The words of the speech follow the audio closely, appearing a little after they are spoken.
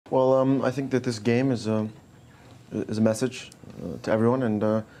Well, I think that this game is a message to everyone,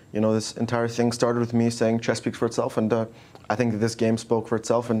 and you know, this entire thing started with me saying chess speaks for itself, and I think that this game spoke for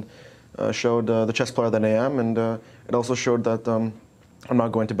itself and showed the chess player that I am, and it also showed that I'm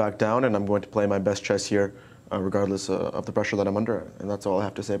not going to back down, and I'm going to play my best chess here, regardless of the pressure that I'm under, and that's all I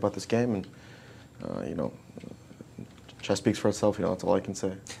have to say about this game. And you know, chess speaks for itself. You know, that's all I can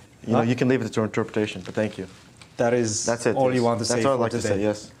say. You know, you can leave it to your interpretation, but thank you. That's it. That's it. All yes. you want to say. That's all I'd like today. to say.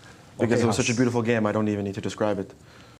 Yes, because Okay, it was Hans. such a beautiful game. I don't even need to describe it.